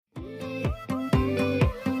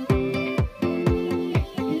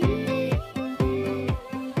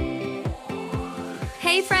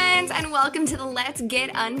and welcome to the Let's Get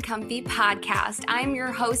Uncomfy podcast. I'm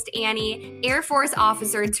your host, Annie, Air Force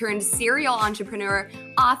officer turned serial entrepreneur,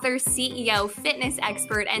 author, CEO, fitness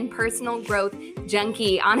expert, and personal growth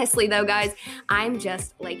junkie. Honestly, though, guys, I'm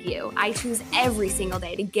just like you. I choose every single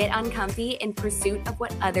day to get uncomfy in pursuit of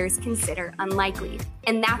what others consider unlikely.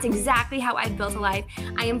 And that's exactly how I've built a life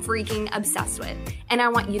I am freaking obsessed with. And I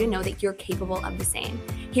want you to know that you're capable of the same.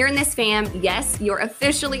 Here in this fam, yes, you're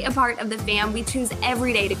officially a part of the fam. We choose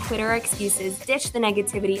every day to quit our excuses, ditch the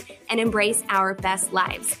negativity, and embrace our best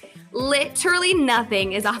lives. Literally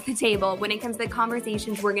nothing is off the table when it comes to the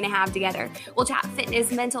conversations we're going to have together. We'll chat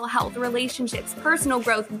fitness, mental health, relationships, personal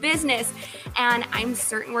growth, business, and I'm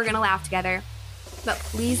certain we're going to laugh together. But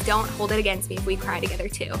please don't hold it against me if we cry together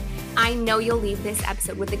too. I know you'll leave this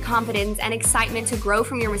episode with the confidence and excitement to grow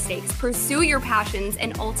from your mistakes, pursue your passions,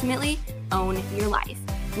 and ultimately own your life.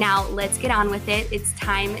 Now let's get on with it. It's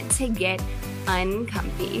time to get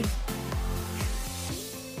uncomfy.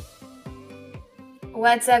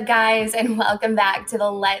 What's up, guys, and welcome back to the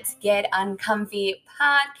Let's Get Uncomfy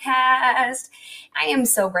podcast. I am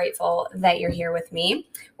so grateful that you're here with me.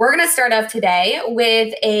 We're going to start off today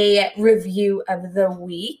with a review of the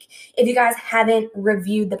week. If you guys haven't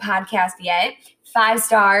reviewed the podcast yet, 5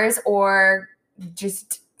 stars or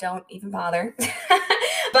just don't even bother.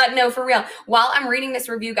 But no, for real, while I'm reading this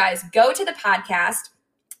review, guys, go to the podcast.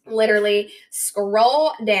 Literally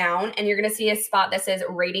scroll down and you're going to see a spot that says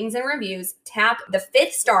ratings and reviews. Tap the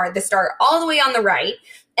 5th star, the star all the way on the right,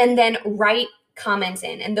 and then write comments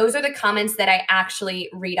in. And those are the comments that I actually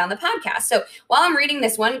read on the podcast. So while I'm reading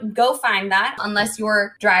this one, go find that. Unless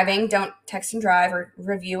you're driving, don't text and drive or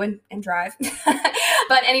review and drive.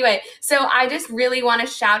 But anyway, so I just really want to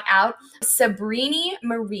shout out Sabrini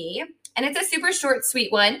Marie. And it's a super short,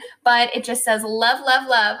 sweet one, but it just says, love, love,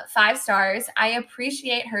 love, 5 stars. I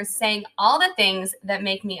appreciate her saying all the things that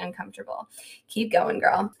make me uncomfortable. Keep going,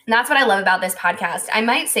 girl. And that's what I love about this podcast. I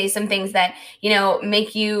might say some things that,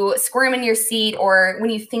 make you squirm in your seat, or when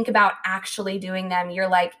you think about actually doing them, you're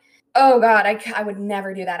like, oh God, I would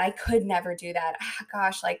never do that. I could never do that.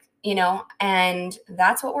 Gosh, and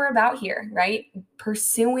that's what we're about here, right?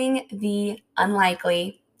 Pursuing the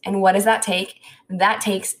unlikely. And what does that take? That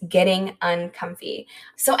takes getting uncomfy.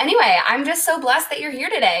 So anyway, I'm just so blessed that you're here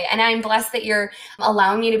today. And I'm blessed that you're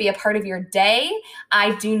allowing me to be a part of your day.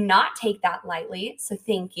 I do not take that lightly. So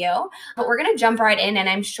thank you. But we're going to jump right in. And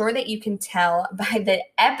I'm sure that you can tell by the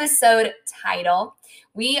episode title,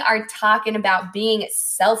 we are talking about being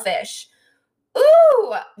selfish.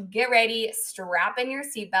 Ooh, get ready, strap in your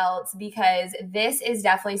seatbelts, because this is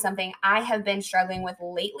definitely something I have been struggling with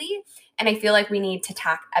lately, and I feel like we need to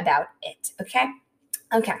talk about it, okay?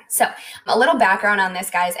 Okay, so a little background on this,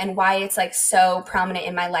 guys, and why it's so prominent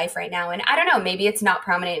in my life right now. And I don't know, maybe it's not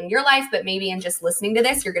prominent in your life, but maybe in just listening to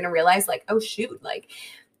this, you're going to realize oh shoot,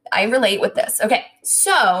 I relate with this. Okay,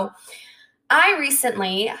 so I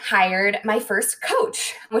recently hired my first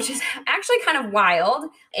coach, which is actually kind of wild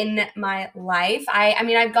in my life.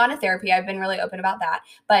 I've gone to therapy. I've been really open about that.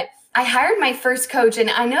 But I hired my first coach, and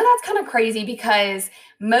I know that's kind of crazy because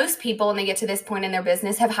most people, when they get to this point in their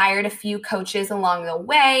business, have hired a few coaches along the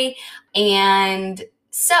way. And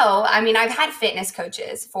so, I've had fitness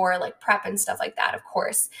coaches for prep and stuff like that, of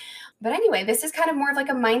course. But anyway, this is kind of more of a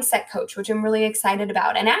mindset coach, which I'm really excited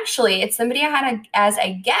about. And actually, it's somebody I had as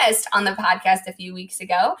a guest on the podcast a few weeks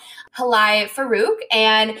ago, Halai Farouk.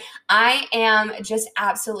 And I am just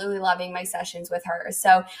absolutely loving my sessions with her.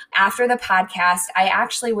 So after the podcast, I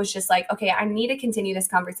actually was just okay, I need to continue this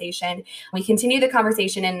conversation. We continue the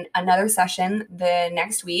conversation in another session the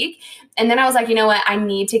next week. And then I was like, you know what? I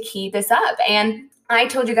need to keep this up. And I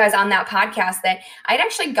told you guys on that podcast that I'd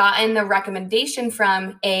actually gotten the recommendation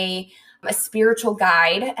from a spiritual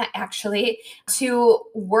guide, actually, to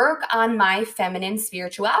work on my feminine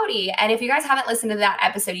spirituality. And if you guys haven't listened to that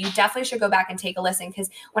episode, you definitely should go back and take a listen, because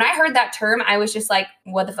when I heard that term, I was just like,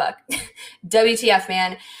 what the fuck? WTF,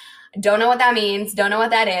 man. Don't know what that means. Don't know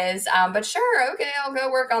what that is. But sure, okay, I'll go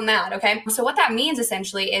work on that. Okay. So what that means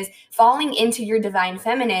essentially is falling into your divine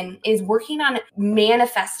feminine is working on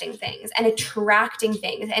manifesting things and attracting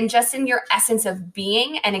things. And just in your essence of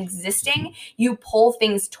being and existing, you pull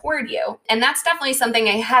things toward you. And that's definitely something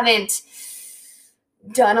I haven't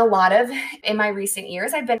done a lot of in my recent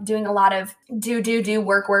years. I've been doing a lot of do,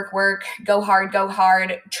 work, go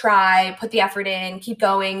hard, try, put the effort in, keep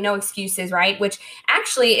going, no excuses, right? Which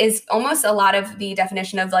actually is almost a lot of the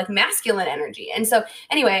definition of like masculine energy. And so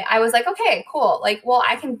anyway, I was like, okay, cool. Like, well,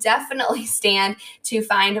 I can definitely stand to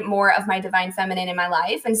find more of my divine feminine in my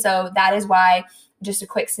life. And so that is why, just a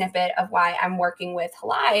quick snippet of why I'm working with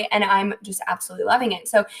Halai, and I'm just absolutely loving it.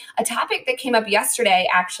 So a topic that came up yesterday,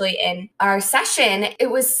 actually in our session,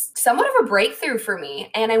 it was somewhat of a breakthrough for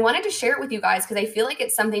me. And I wanted to share it with you guys because I feel like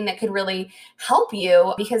it's something that could really help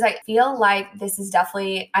you, because I feel like this is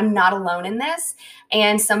definitely, I'm not alone in this.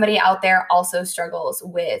 And somebody out there also struggles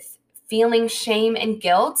with feeling shame and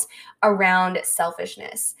guilt around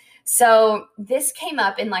selfishness. So this came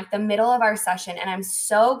up in like the middle of our session, and I'm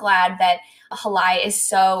so glad that Halai is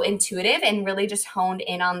so intuitive and really just honed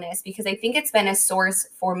in on this, because I think it's been a source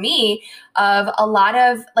for me of a lot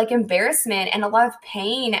of like embarrassment and a lot of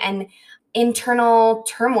pain and internal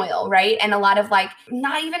turmoil, right? And a lot of like,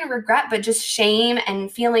 not even regret, but just shame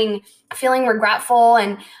and feeling regretful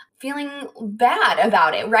and feeling bad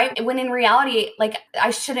about it, right? When in reality, like,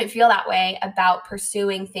 I shouldn't feel that way about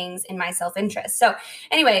pursuing things in my self-interest. So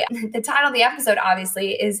anyway, the title of the episode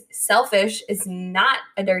obviously is Selfish is Not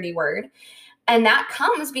a Dirty Word. And that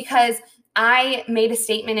comes because I made a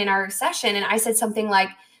statement in our session, and I said something like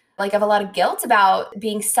I have a lot of guilt about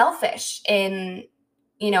being selfish in,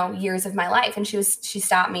 years of my life. And she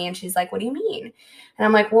stopped me and she's like, what do you mean? And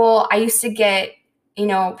I'm like, well, I used to get,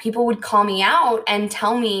 people would call me out and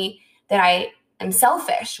tell me that I am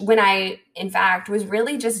selfish, when I, in fact, was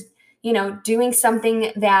really just, doing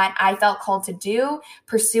something that I felt called to do,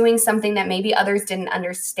 pursuing something that maybe others didn't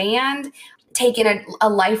understand, taking a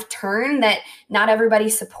life turn that not everybody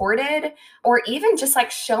supported, or even just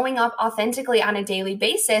like showing up authentically on a daily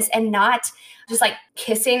basis and not just like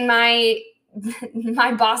kissing my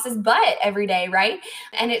boss's butt every day, right?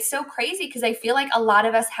 And it's so crazy because I feel like a lot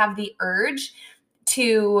of us have the urge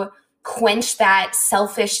to quench that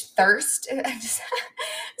selfish thirst. Does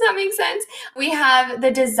that make sense? We have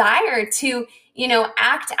the desire to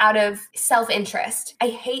act out of self-interest. I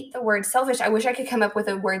hate the word selfish. I wish I could come up with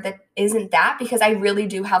a word that isn't that, because I really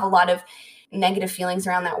do have a lot of negative feelings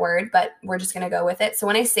around that word, but we're just going to go with it. So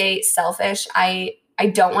when I say selfish, I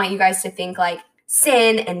don't want you guys to think like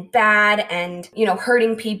sin and bad and,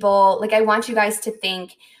 hurting people. Like, I want you guys to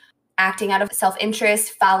think acting out of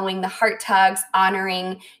self-interest, following the heart tugs,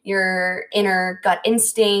 honoring your inner gut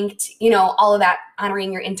instinct, all of that,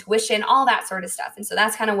 honoring your intuition, all that sort of stuff. And so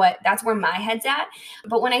that's that's where my head's at.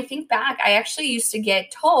 But when I think back, I actually used to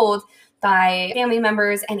get told by family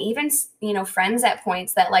members and even, friends at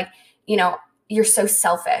points that like, you're so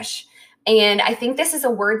selfish. And I think this is a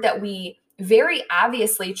word that we very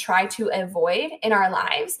obviously try to avoid in our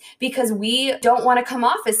lives because we don't want to come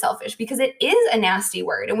off as selfish, because it is a nasty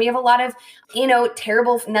word. And we have a lot of,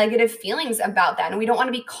 terrible negative feelings about that. And we don't want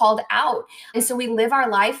to be called out. And so we live our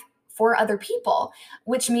life for other people,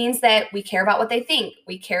 which means that we care about what they think.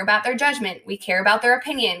 We care about their judgment. We care about their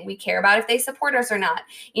opinion. We care about if they support us or not,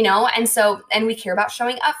 and we care about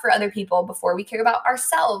showing up for other people before we care about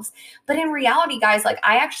ourselves. But in reality, guys, like,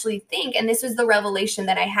 I actually think, and this was the revelation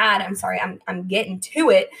that I had, I'm getting to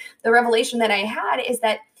it. The revelation that I had is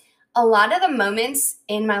that a lot of the moments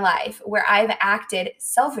in my life where I've acted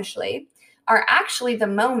selfishly are actually the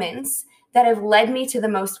moments that have led me to the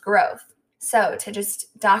most growth. So to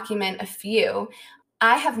just document a few,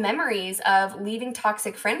 I have memories of leaving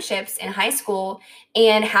toxic friendships in high school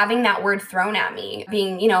and having that word thrown at me,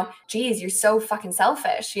 being, geez, you're so fucking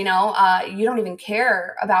selfish, you don't even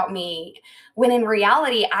care about me. When in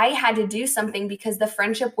reality, I had to do something because the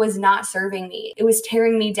friendship was not serving me. It was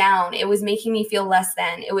tearing me down. It was making me feel less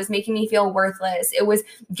than. It was making me feel worthless. It was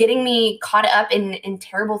getting me caught up in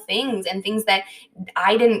terrible things and things that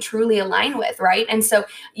I didn't truly align with, right? And so,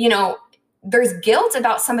 there's guilt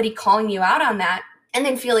about somebody calling you out on that, and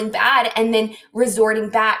then feeling bad, and then resorting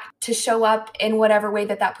back to show up in whatever way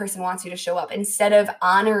that person wants you to show up, instead of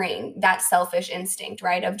honoring that selfish instinct,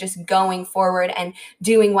 right? Of just going forward and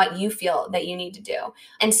doing what you feel that you need to do.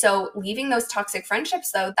 And so leaving those toxic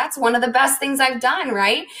friendships, though, that's one of the best things I've done,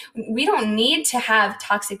 right? We don't need to have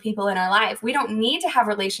toxic people in our life. We don't need to have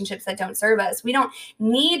relationships that don't serve us. We don't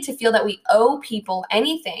need to feel that we owe people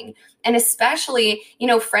anything. And especially,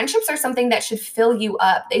 friendships are something that should fill you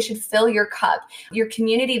up. They should fill your cup. Your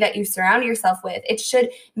community that you surround yourself with, it should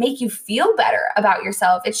make you feel better about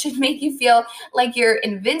yourself. It should make you feel like you're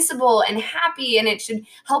invincible and happy, and it should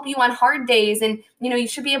help you on hard days. And, you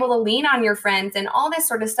should be able to lean on your friends and all this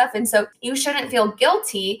sort of stuff. And so you shouldn't feel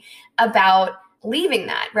guilty about leaving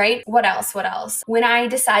that, right? What else? What else? When I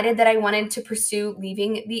decided that I wanted to pursue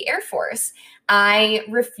leaving the Air Force, I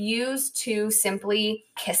refused to simply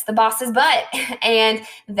kiss the boss's butt. And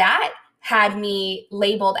that had me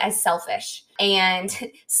labeled as selfish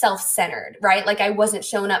and self-centered, right? Like I wasn't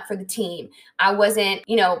showing up for the team. I wasn't,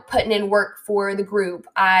 putting in work for the group.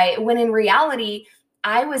 When in reality,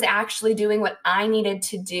 I was actually doing what I needed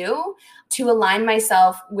to do to align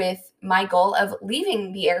myself with my goal of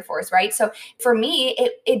leaving the Air Force, right? So for me,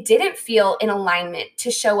 it didn't feel in alignment to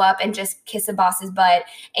show up and just kiss a boss's butt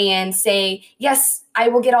and say, yes, I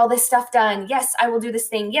will get all this stuff done. Yes, I will do this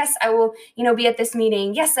thing. Yes, I will, be at this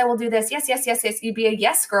meeting. Yes, I will do this. Yes, yes, yes, yes. You'd be a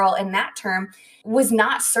yes girl in that term was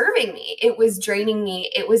not serving me. It was draining me.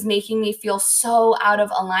 It was making me feel so out of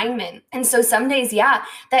alignment. And so some days, yeah,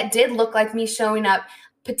 that did look like me showing up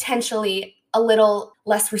potentially a little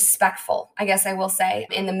less respectful, I guess I will say,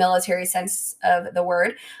 in the military sense of the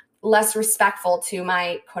word, less respectful to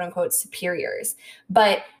my quote unquote superiors.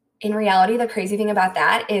 But in reality, the crazy thing about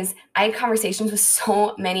that is I had conversations with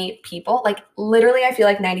so many people, like literally, I feel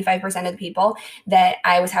like 95% of the people that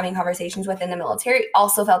I was having conversations with in the military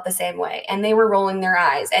also felt the same way. And they were rolling their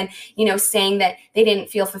eyes and, saying that they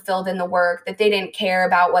didn't feel fulfilled in the work, that they didn't care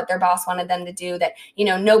about what their boss wanted them to do, that,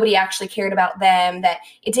 nobody actually cared about them, that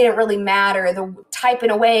it didn't really matter, the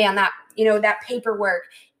typing away on that, that paperwork,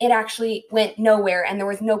 it actually went nowhere and there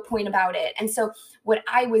was no point about it. And so what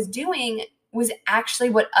I was doing was actually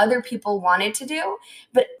what other people wanted to do,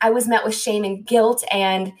 but I was met with shame and guilt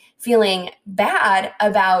and feeling bad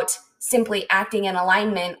about simply acting in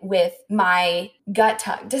alignment with my gut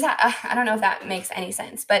tug. I don't know if that makes any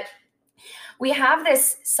sense, but we have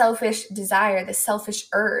this selfish desire, this selfish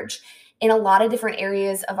urge in a lot of different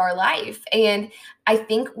areas of our life. And I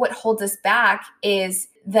think what holds us back is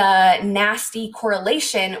the nasty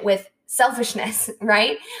correlation with selfishness,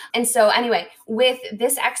 right? And so anyway, with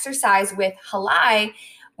this exercise with Halai,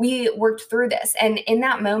 we worked through this. And in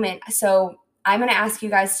that moment, so I'm going to ask you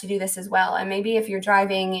guys to do this as well. And maybe if you're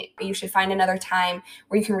driving, you should find another time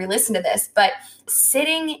where you can re-listen to this. But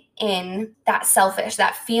sitting in that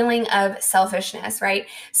feeling of selfishness, right?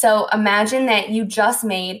 So imagine that you just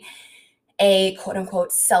made a quote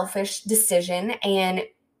unquote selfish decision and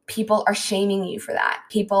people are shaming you for that.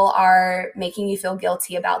 People are making you feel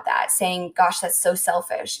guilty about that, saying, gosh, that's so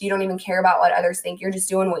selfish. You don't even care about what others think. You're just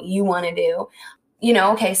doing what you want to do.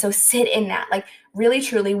 Okay, so sit in that. Like really,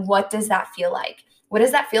 truly, what does that feel like? What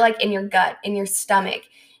does that feel like in your gut, in your stomach,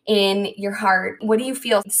 in your heart? What do you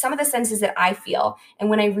feel? Some of the senses that I feel, and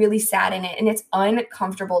when I really sat in it, and it's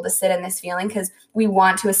uncomfortable to sit in this feeling because we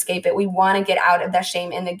want to escape it. We want to get out of the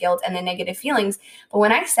shame and the guilt and the negative feelings. But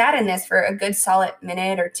when I sat in this for a good solid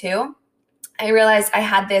minute or two, I realized I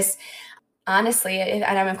had this, honestly, and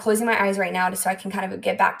I'm closing my eyes right now so I can kind of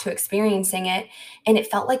get back to experiencing it. And it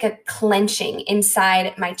felt like a clenching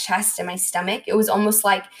inside my chest and my stomach. It was almost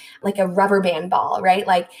like a rubber band ball, right?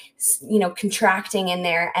 Like, contracting in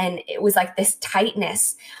there. And it was like this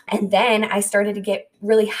tightness. And then I started to get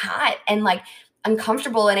really hot and like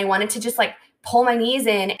uncomfortable. And I wanted to just like pull my knees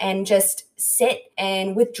in and just sit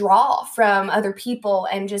and withdraw from other people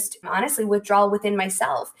and just honestly withdraw within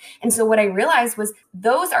myself. And so what I realized was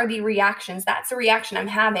those are the reactions. That's the reaction I'm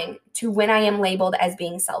having to when I am labeled as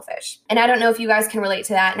being selfish. And I don't know if you guys can relate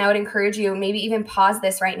to that. And I would encourage you, maybe even pause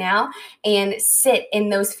this right now and sit in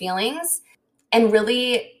those feelings and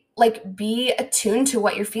really like be attuned to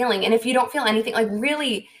what you're feeling. And if you don't feel anything, like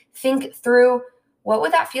really think through, what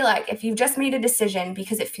would that feel like if you've just made a decision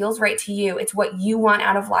because it feels right to you? It's what you want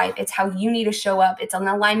out of life. It's how you need to show up. It's in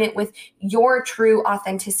alignment with your true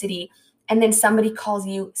authenticity. And then somebody calls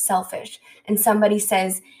you selfish and somebody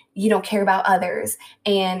says you don't care about others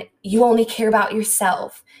and you only care about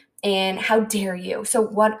yourself. And how dare you? So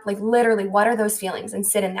literally, what are those feelings? And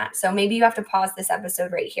sit in that. So maybe you have to pause this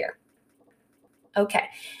episode right here. Okay.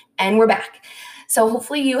 And we're back. So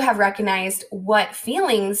hopefully you have recognized what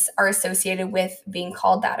feelings are associated with being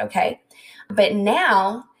called that, okay? But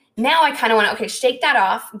now I kind of want to, shake that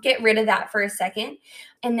off, get rid of that for a second,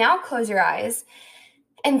 and now close your eyes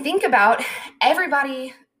and think about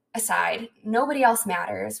everybody aside. Nobody else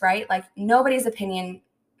matters, right? Like nobody's opinion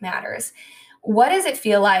matters. What does it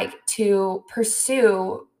feel like to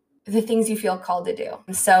pursue the things you feel called to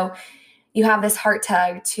do? So you have this heart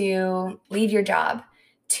tug to leave your job,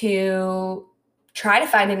 to try to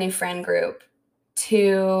find a new friend group,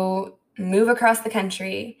 to move across the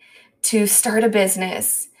country, to start a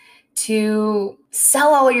business, to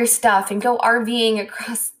sell all your stuff and go RVing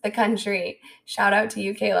across the country. Shout out to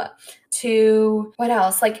you, Kayla. To what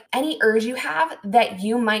else? Like any urge you have that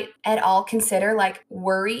you might at all consider like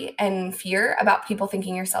worry and fear about people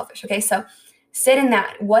thinking you're selfish. Okay, so sit in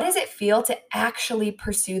that. What does it feel to actually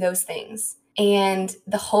pursue those things? And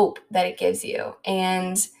the hope that it gives you,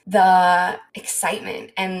 and the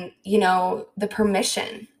excitement, and, the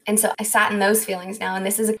permission. And so I sat in those feelings now, and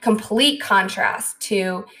this is a complete contrast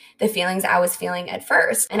to the feelings I was feeling at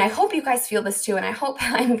first. And I hope you guys feel this too. And I hope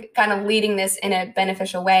I'm kind of leading this in a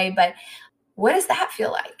beneficial way. But what does that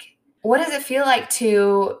feel like? What does it feel like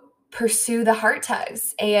to pursue the heart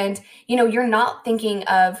tugs? And, you're not thinking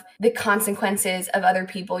of the consequences of other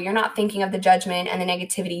people. You're not thinking of the judgment and the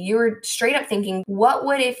negativity. You're straight up thinking, what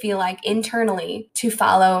would it feel like internally to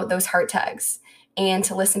follow those heart tugs and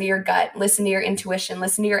to listen to your gut, listen to your intuition,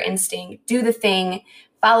 listen to your instinct, do the thing,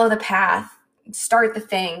 follow the path, start the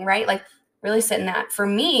thing, right? Like really sit in that. For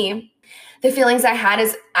me, the feelings I had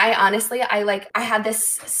is I had this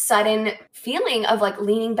sudden feeling of like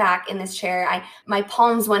leaning back in this chair. My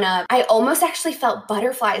palms went up. I almost actually felt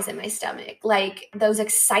butterflies in my stomach, like those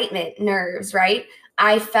excitement nerves, right?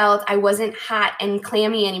 I felt I wasn't hot and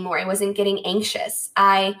clammy anymore. I wasn't getting anxious.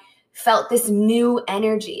 I felt this new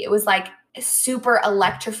energy. It was like super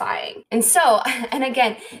electrifying. And so, and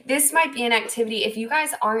again, this might be an activity if you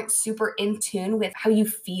guys aren't super in tune with how you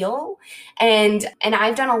feel. And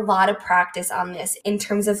I've done a lot of practice on this in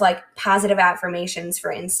terms of like positive affirmations, for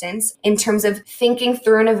instance, in terms of thinking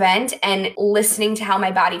through an event and listening to how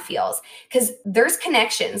my body feels. Because there's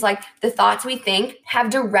connections, like the thoughts we think have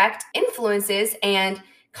direct influences and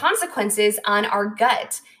consequences on our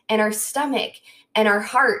gut and our stomach and our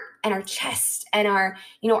heart and our chest and our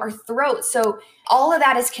throat. So all of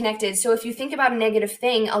that is connected. So if you think about a negative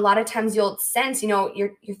thing, a lot of times you'll sense,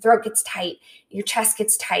 your throat gets tight, your chest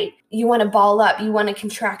gets tight, you want to ball up, you want to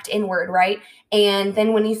contract inward, right? And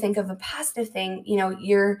then when you think of a positive thing,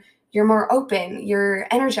 you're more open, you're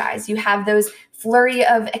energized, you have those flurry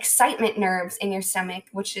of excitement nerves in your stomach,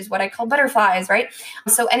 which is what I call butterflies, right?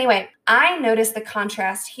 So anyway, I noticed the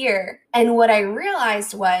contrast here. And what I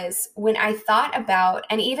realized was when I thought about,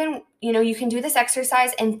 and even, you can do this exercise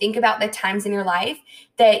and think about the times in your life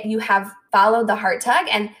that you have followed the heart tug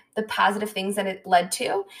and the positive things that it led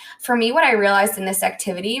to. For me, what I realized in this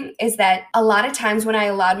activity is that a lot of times when I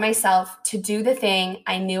allowed myself to do the thing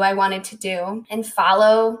I knew I wanted to do and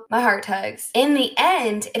follow my heart tugs, in the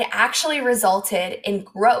end, it actually resulted in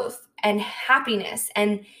growth and happiness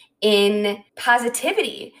and in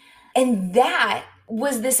positivity. And that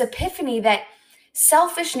was this epiphany that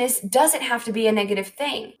selfishness doesn't have to be a negative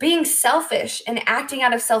thing. Being selfish and acting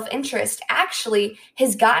out of self-interest actually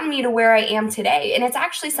has gotten me to where I am today. And it's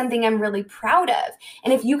actually something I'm really proud of.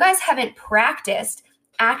 And if you guys haven't practiced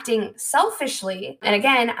acting selfishly, and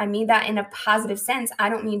again, I mean that in a positive sense. I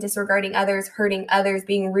don't mean disregarding others, hurting others,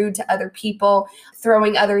 being rude to other people,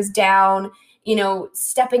 throwing others down,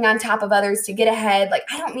 stepping on top of others to get ahead. Like,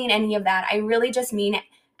 I don't mean any of that. I really just mean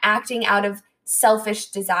acting out of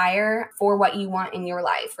selfish desire for what you want in your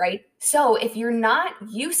life, right? So if you're not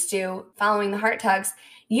used to following the heart tugs,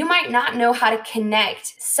 you might not know how to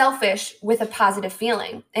connect selfish with a positive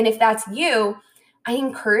feeling. And if that's you, I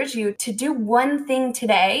encourage you to do one thing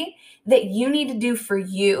today that you need to do for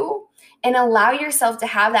you and allow yourself to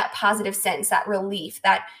have that positive sense, that relief,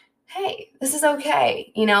 that, hey, this is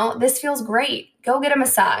okay. This feels great. Go get a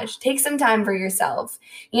massage, take some time for yourself,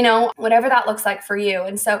 whatever that looks like for you.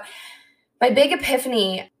 And so my big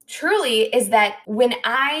epiphany truly is that when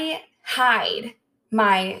I hide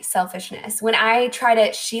my selfishness, when I try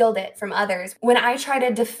to shield it from others, when I try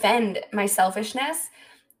to defend my selfishness,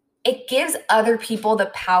 it gives other people the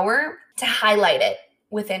power to highlight it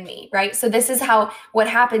within me, right? So this is what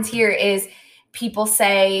happens here is people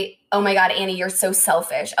say, oh my God, Annie, you're so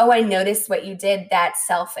selfish. Oh, I noticed what you did. That's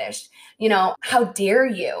selfish. How dare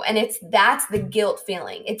you? And that's the guilt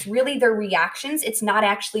feeling. It's really their reactions. It's not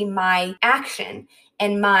actually my action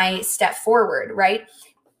and my step forward, right?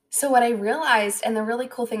 So what I realized, and the really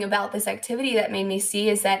cool thing about this activity that made me see,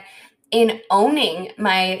 is that in owning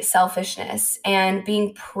my selfishness and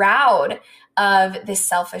being proud of this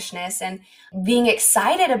selfishness and being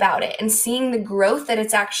excited about it and seeing the growth that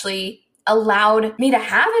it's actually allowed me to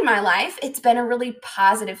have in my life, it's been a really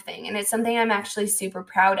positive thing. And it's something I'm actually super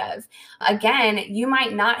proud of. Again, you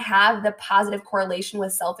might not have the positive correlation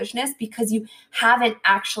with selfishness because you haven't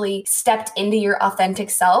actually stepped into your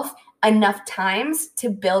authentic self enough times to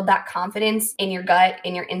build that confidence in your gut,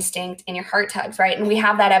 in your instinct, in your heart tugs, right? And we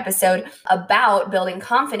have that episode about building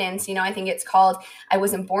confidence. I think it's called I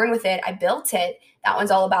Wasn't Born With It, I Built It. That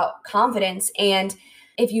one's all about confidence. And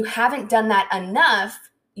if you haven't done that enough,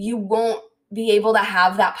 you won't be able to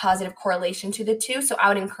have that positive correlation to the two. So I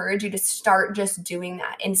would encourage you to start just doing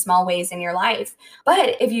that in small ways in your life.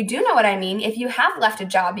 But if you do know what I mean, if you have left a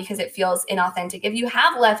job because it feels inauthentic, if you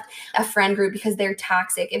have left a friend group because they're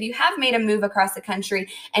toxic, if you have made a move across the country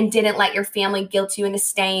and didn't let your family guilt you into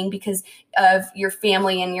staying because of your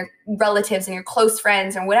family and your relatives and your close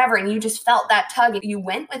friends and whatever, and you just felt that tug and you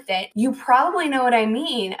went with it, you probably know what I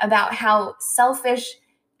mean about how selfish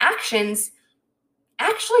actions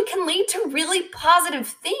actually can lead to really positive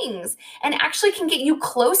things and actually can get you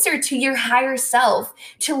closer to your higher self,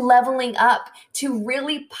 to leveling up, to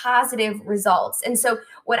really positive results. And so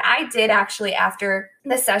what I did actually after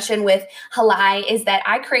the session with Halai is that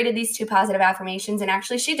I created these 2 positive affirmations, and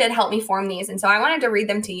actually she did help me form these. And so I wanted to read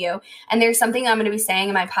them to you. And there's something I'm going to be saying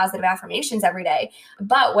in my positive affirmations every day.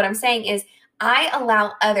 But what I'm saying is, I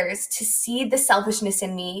allow others to see the selfishness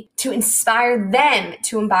in me, to inspire them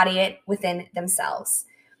to embody it within themselves.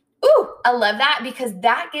 Ooh, I love that, because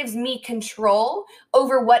that gives me control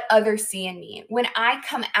over what others see in me. When I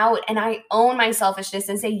come out and I own my selfishness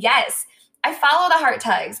and say, yes, I follow the heart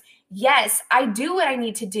tugs. Yes, I do what I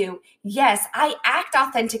need to do. Yes, I act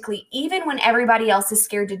authentically even when everybody else is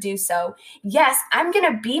scared to do so. Yes, I'm going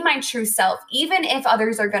to be my true self even if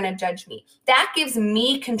others are going to judge me. That gives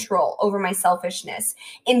me control over my selfishness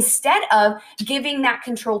instead of giving that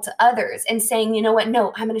control to others and saying, you know what?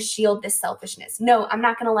 No, I'm going to shield this selfishness. No, I'm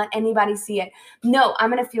not going to let anybody see it. No, I'm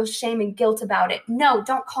going to feel shame and guilt about it. No,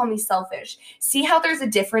 don't call me selfish. See how there's a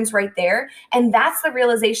difference right there? And that's the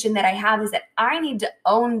realization that I have, is that I need to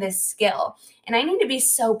own this skill and I need to be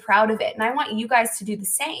so proud of it. And I want you guys to do the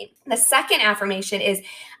same. The second affirmation is,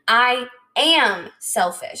 I am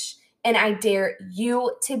selfish and I dare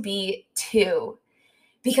you to be too.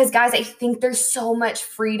 Because guys, I think there's so much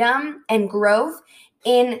freedom and growth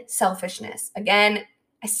in selfishness. Again,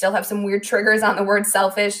 I still have some weird triggers on the word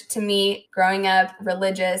selfish. To me, growing up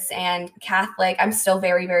religious and Catholic, I'm still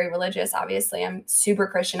very, very religious. Obviously, I'm super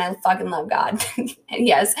Christian. I fucking love God. And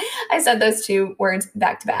yes, I said those 2 words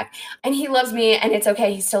back to back. And he loves me, and it's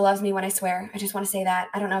okay. He still loves me when I swear. I just want to say that.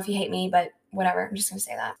 I don't know if you hate me, but whatever. I'm just going to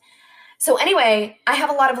say that. So anyway, I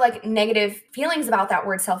have a lot of negative feelings about that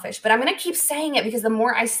word selfish, but I'm going to keep saying it, because the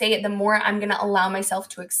more I say it, the more I'm going to allow myself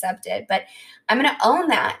to accept it. But I'm going to own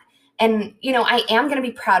that. And, I am going to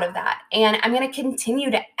be proud of that. And I'm going to continue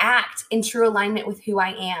to act in true alignment with who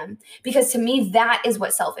I am, because to me, that is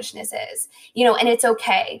what selfishness is, and it's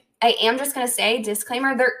okay. I am just going to say,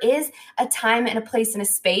 disclaimer, there is a time and a place and a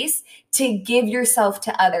space to give yourself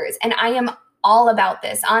to others. And I am all about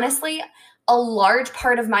this. Honestly, a large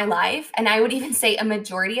part of my life, and I would even say a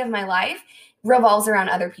majority of my life, revolves around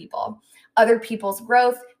other people, other people's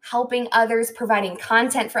growth, helping others, providing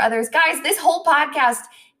content for others. Guys, this whole podcast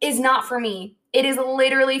is not for me. It is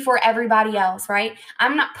literally for everybody else, right?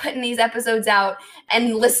 I'm not putting these episodes out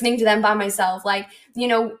and listening to them by myself.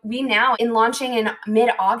 We now, in launching in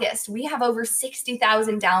mid-August, we have over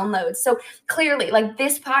 60,000 downloads. So clearly,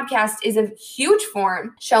 this podcast is a huge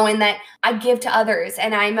form showing that I give to others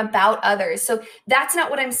and I'm about others. So that's not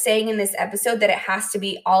what I'm saying in this episode, that it has to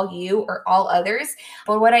be all you or all others.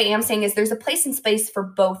 But what I am saying is there's a place and space for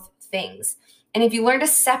both things. And if you learn to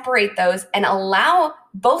separate those and allow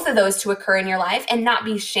both of those to occur in your life and not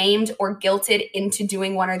be shamed or guilted into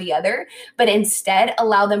doing one or the other, but instead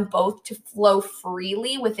allow them both to flow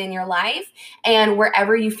freely within your life, and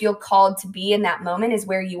wherever you feel called to be in that moment is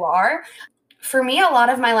where you are. For me, a lot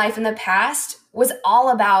of my life in the past was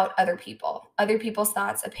all about other people, other people's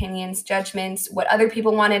thoughts, opinions, judgments, what other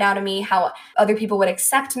people wanted out of me, how other people would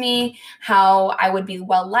accept me, how I would be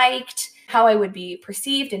well-liked, how I would be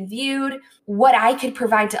perceived and viewed, what I could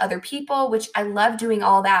provide to other people, which I love doing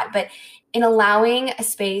all that. But in allowing a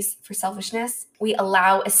space for selfishness, we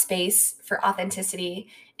allow a space for authenticity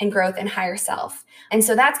and growth and higher self. And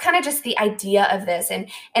so that's kind of just the idea of this. And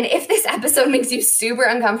if this episode makes you super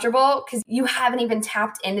uncomfortable because you haven't even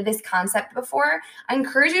tapped into this concept before, I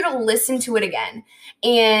encourage you to listen to it again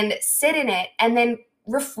and sit in it, and then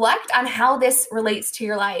reflect on how this relates to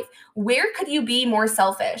your life. Where could you be more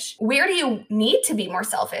selfish? Where do you need to be more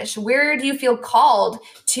selfish? Where do you feel called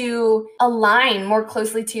to align more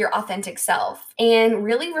closely to your authentic self? And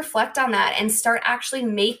really reflect on that and start actually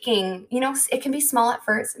making, it can be small at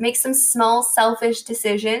first, make some small selfish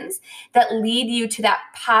decisions that lead you to that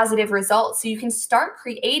positive result so you can start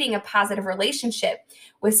creating a positive relationship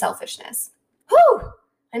with selfishness. Whew!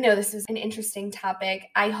 I know this is an interesting topic.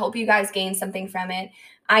 I hope you guys gain something from it.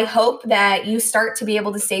 I hope that you start to be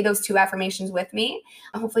able to say those 2 affirmations with me.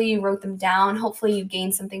 Hopefully you wrote them down. Hopefully you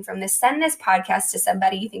gained something from this. Send this podcast to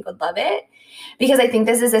somebody you think would love it, because I think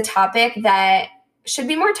this is a topic that should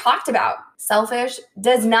be more talked about. Selfish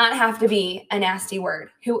does not have to be a nasty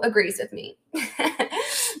word. Who agrees with me?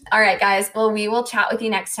 All right, guys. Well, we will chat with you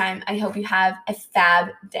next time. I hope you have a fab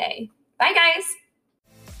day. Bye, guys.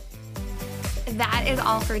 That is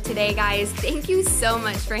all for today, guys. Thank you so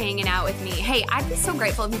much for hanging out with me. Hey, I'd be so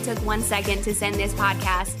grateful if you took 1 second to send this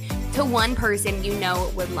podcast to one person you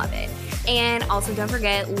know would love it. And also don't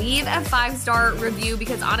forget, leave a 5-star review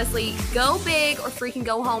because honestly, go big or freaking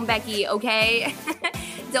go home, Becky, okay?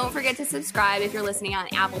 Don't forget to subscribe if you're listening on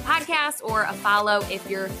Apple Podcasts or a follow if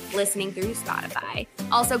you're listening through Spotify.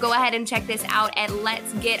 Also, go ahead and check this out at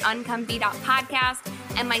letsgetuncomfy.podcast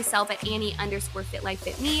and myself at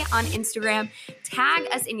Annie_FitLifeFitMe on Instagram. Tag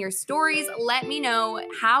us in your stories. Let me know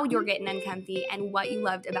how you're getting uncomfy and what you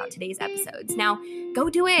loved about today's episodes. Now, go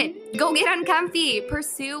do it. Go get uncomfy.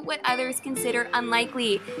 Pursue what others consider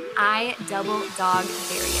unlikely. I double dog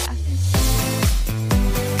dare ya.